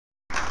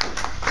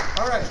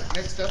All right,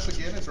 next up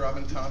again is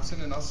Robin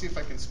Thompson, and I'll see if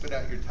I can spit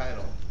out your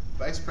title.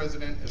 Vice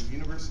President of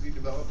University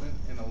Development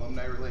and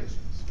Alumni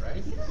Relations,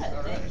 right? Good,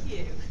 All right. thank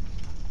you.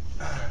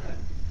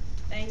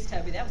 Thanks,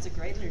 Toby. That was a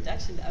great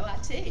introduction to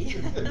OIT.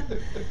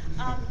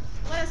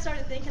 What I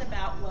started thinking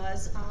about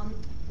was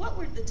what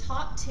were the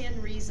top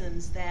 10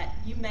 reasons that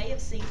you may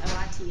have seen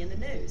OIT in the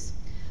news?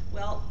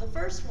 Well, the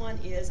first one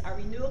is our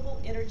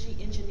Renewable Energy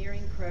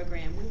Engineering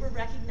program. We were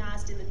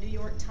recognized in the New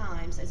York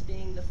Times as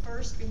being the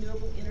first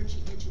renewable energy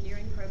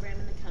engineering program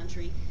in the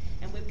country,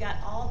 and we've got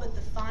all but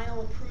the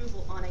final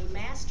approval on a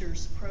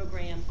master's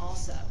program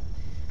also.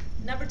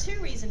 Number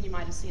 2 reason you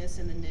might have seen us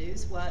in the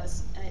news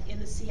was in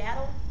the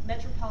Seattle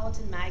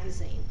Metropolitan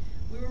Magazine.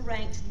 We were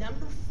ranked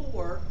number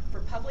 4 for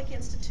public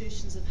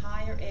institutions of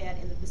higher ed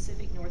in the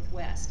Pacific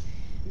Northwest.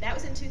 And that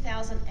was in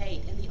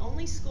 2008, and the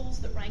only schools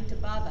that ranked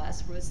above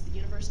us was the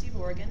University of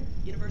Oregon,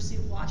 University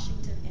of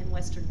Washington, and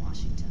Western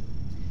Washington.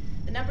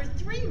 The number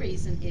 3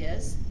 reason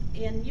is,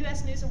 in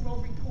U.S. News &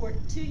 World Report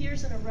 2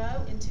 years in a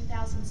row, in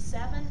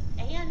 2007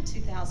 and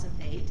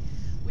 2008,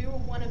 we were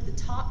one of the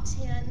top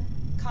 10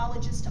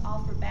 colleges to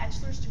offer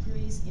bachelor's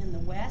degrees in the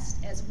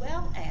West, as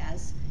well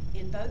as,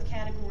 in both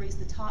categories,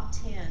 the top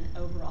 10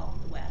 overall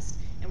in the West.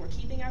 And we're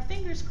keeping our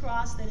fingers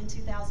crossed that in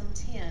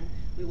 2010,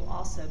 we will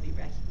also be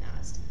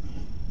recognized.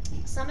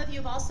 Some of you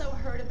have also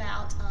heard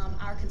about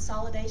our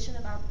consolidation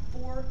of our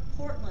 4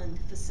 Portland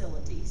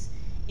facilities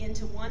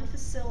into one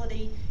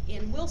facility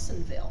in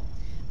Wilsonville.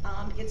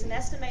 It's an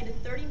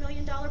estimated $30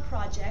 million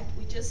project.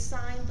 We just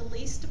signed the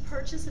lease to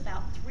purchase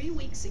about 3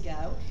 weeks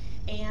ago,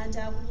 and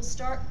we will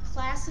start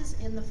classes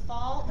in the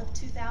fall of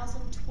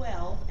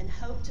 2012 and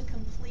hope to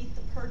complete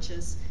the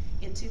purchase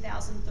in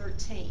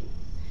 2013.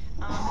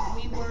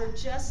 We were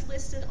just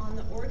listed on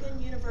the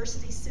Oregon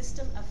University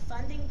System of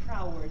Funding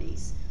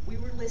Priorities. We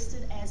were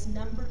listed as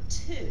number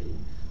 2,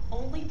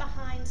 only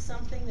behind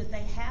something that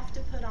they have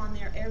to put on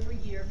there every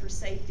year for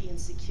safety and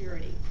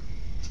security.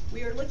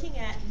 We are looking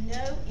at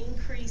no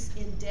increase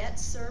in debt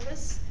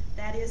service.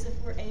 That is, if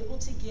we're able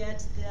to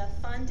get the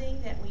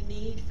funding that we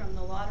need from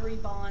the lottery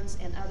bonds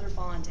and other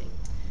bonding.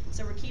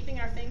 So we're keeping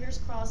our fingers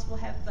crossed. We'll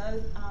have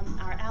both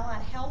our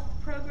allied health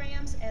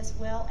programs as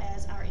well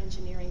as our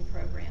engineering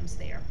programs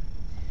there.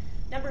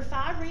 Number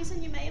 5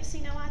 reason you may have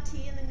seen OIT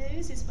in the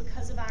news is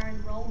because of our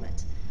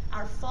enrollment.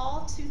 Our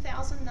fall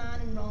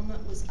 2009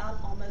 enrollment was up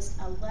almost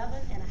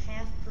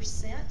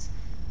 11.5%,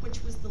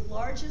 which was the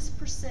largest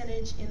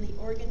percentage in the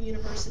Oregon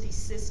University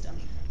system.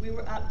 We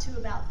were up to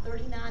about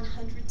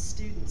 3,900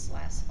 students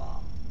last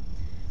fall.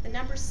 The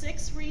number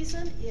 6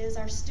 reason is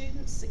our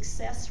student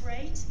success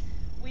rate.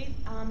 We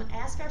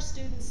ask our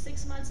students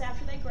 6 months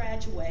after they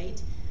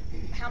graduate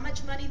how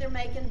much money they're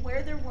making,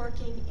 where they're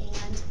working,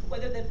 and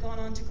whether they've gone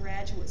on to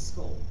graduate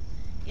school.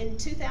 In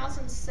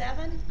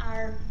 2007,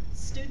 our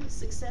student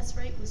success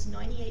rate was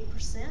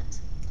 98%.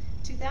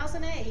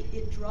 2008,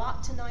 it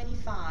dropped to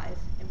 95,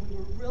 and we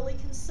were really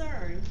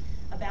concerned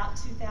about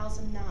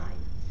 2009.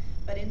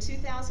 But in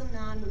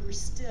 2009, we were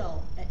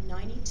still at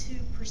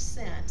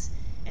 92%.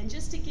 And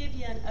just to give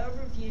you an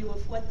overview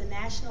of what the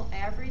national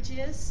average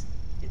is,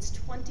 it's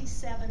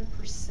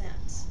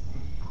 27%.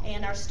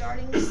 And our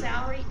starting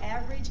salary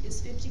average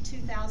is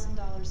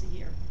 $52,000 a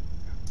year.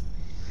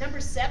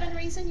 Number 7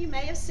 reason you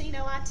may have seen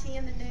OIT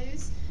in the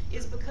news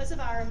is because of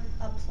our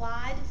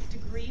applied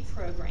degree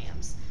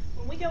programs.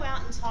 When we go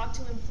out and talk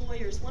to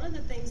employers, one of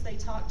the things they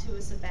talk to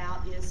us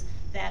about is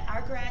that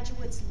our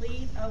graduates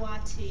leave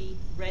OIT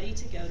ready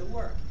to go to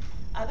work.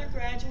 Other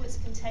graduates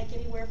can take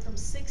anywhere from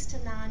 6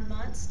 to 9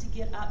 months to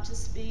get up to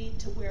speed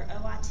to where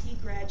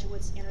OIT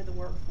graduates enter the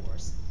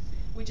workforce.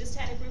 We just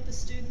had a group of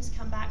students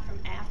come back from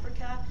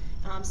Africa,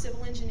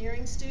 civil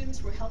engineering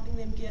students. We're helping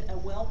them get a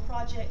well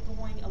project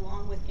going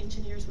along with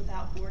Engineers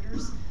Without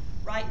Borders.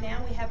 Right now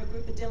we have a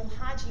group of dental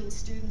hygiene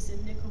students in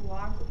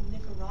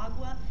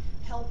Nicaragua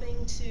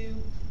helping to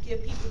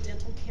give people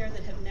dental care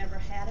that have never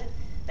had it.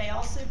 They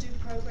also do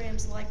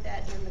programs like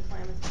that in the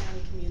Klamath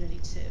County community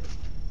too.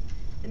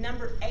 The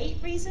number 8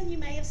 reason you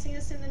may have seen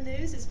us in the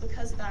news is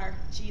because of our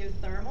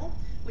geothermal,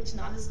 which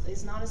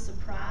is not a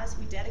surprise.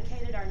 We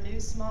dedicated our new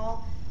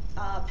small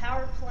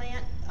power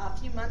plant a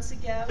few months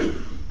ago.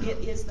 It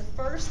is the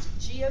first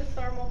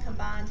geothermal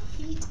combined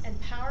heat and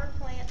power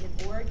plant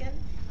in Oregon,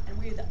 and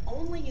we're the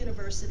only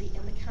university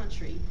in the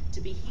country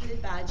to be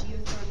heated by a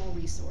geothermal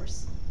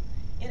resource.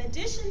 In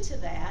addition to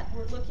that,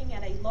 we're looking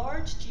at a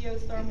large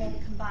geothermal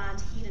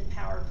combined heat and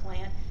power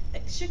plant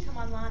that should come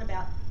online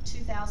about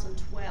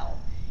 2012,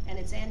 and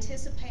it's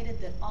anticipated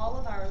that all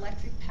of our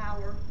electric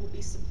power will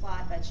be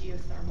supplied by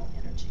geothermal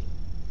energy.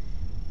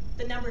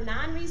 The number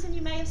 9 reason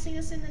you may have seen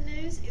us in the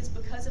news is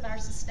because of our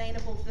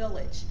Sustainable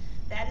Village.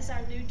 That is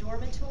our new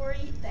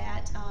dormitory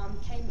that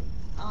came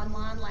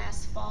online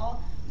last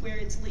fall, where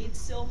it's LEED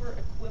Silver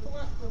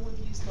equivalent, where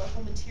we've used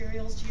local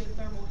materials,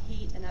 geothermal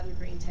heat, and other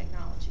green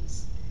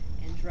technologies.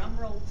 And drum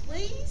roll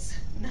please,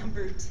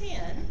 number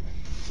 10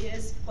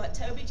 is what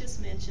Toby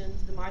just mentioned,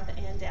 the Martha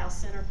Ann Dow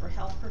Center for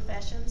Health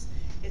Professions.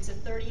 It's a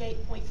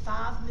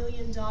 $38.5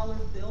 million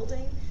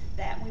building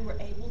that we were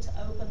able to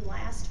open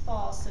last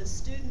fall so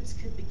students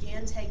could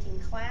begin taking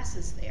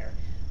classes there.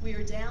 We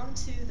are down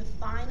to the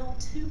final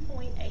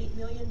 $2.8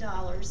 million,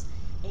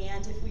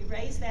 and if we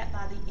raise that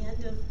by the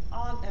end of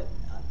August,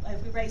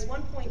 if we raise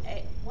 1.8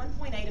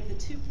 of the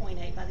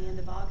 2.8 by the end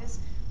of August,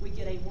 we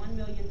get a $1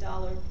 million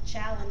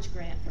challenge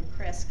grant from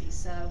Kresge.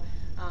 So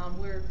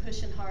we're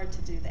pushing hard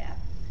to do that.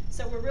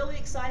 So we're really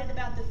excited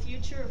about the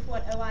future of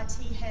what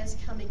OIT has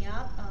coming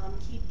up.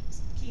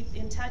 Keep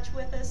in touch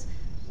with us.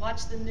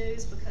 Watch the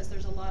news because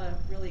there's a lot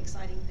of really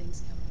exciting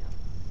things coming up.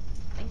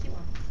 Thank you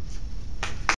all.